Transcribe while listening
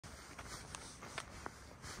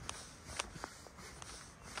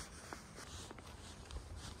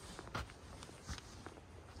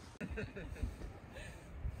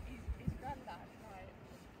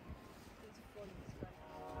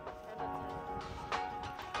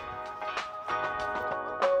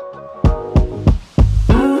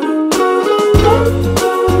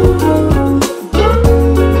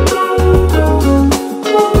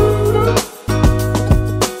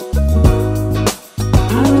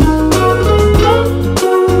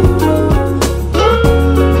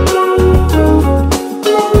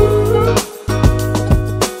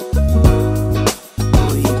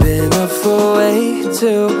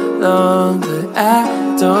Too long, but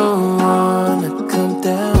I don't wanna come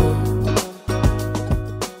down.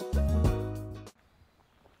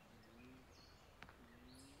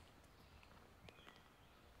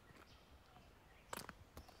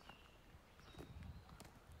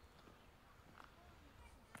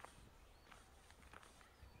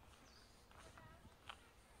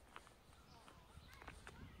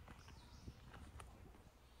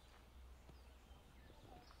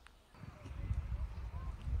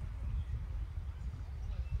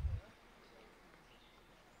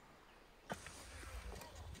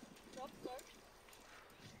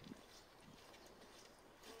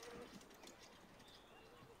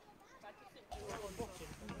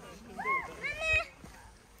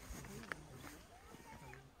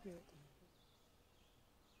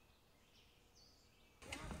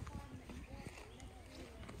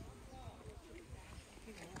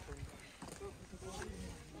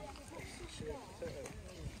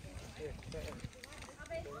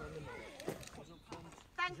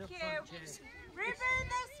 Thank you. Ruben,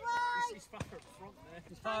 this way. It's back up front there.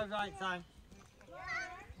 It's 5 right time.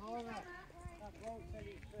 Oh, that won't take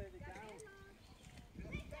it further down.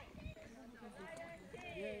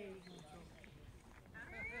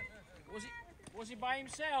 Was he by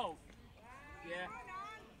himself? Yeah.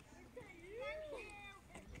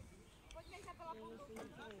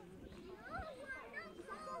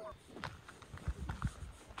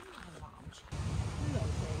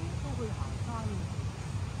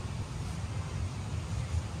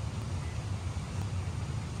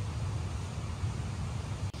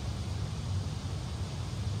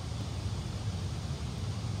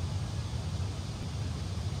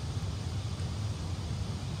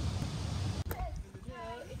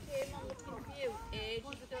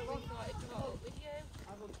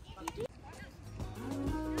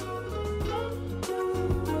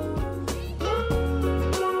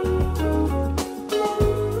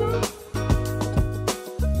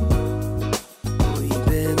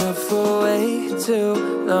 Too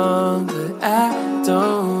long, but I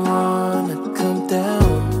don't wanna come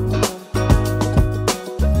down.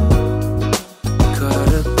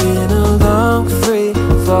 Caught up in a long free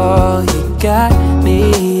fall, you got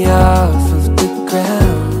me off of the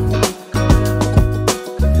ground.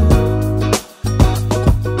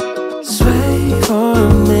 Sway for a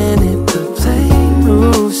minute, the plane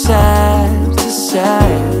moves side to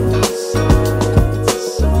side.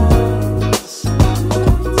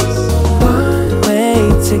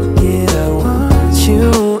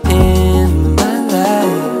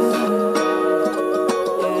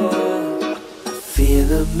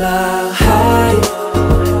 Mile high,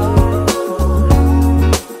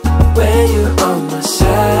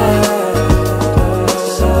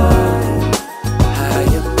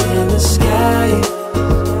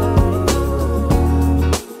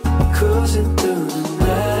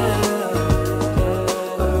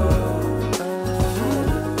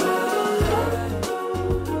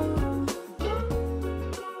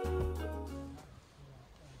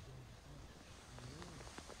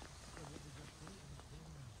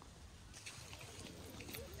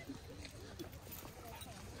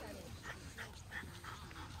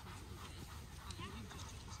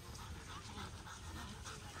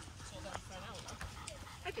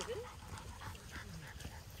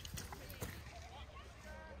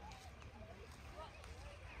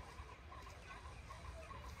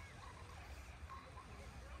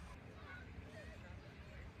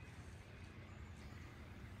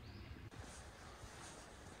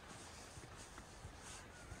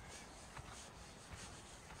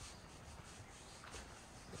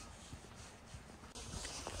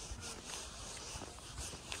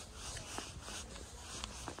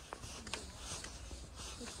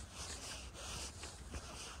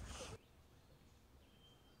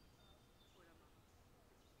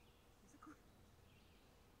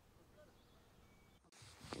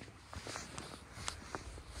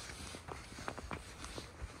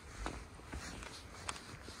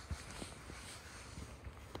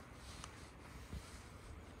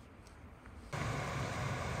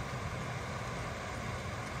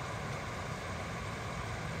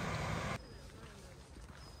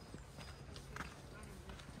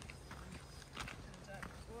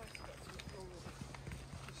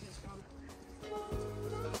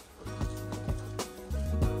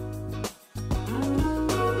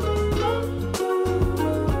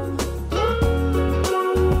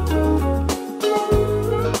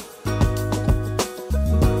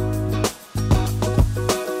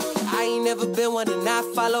 never been one and I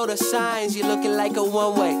follow the signs. You're looking like a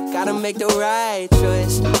one-way, gotta make the right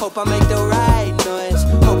choice. Hope I make the right noise,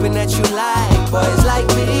 hoping that you like boys like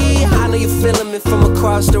me. I know you're feeling me from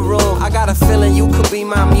across the room. I got a feeling you could be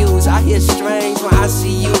my muse. I hear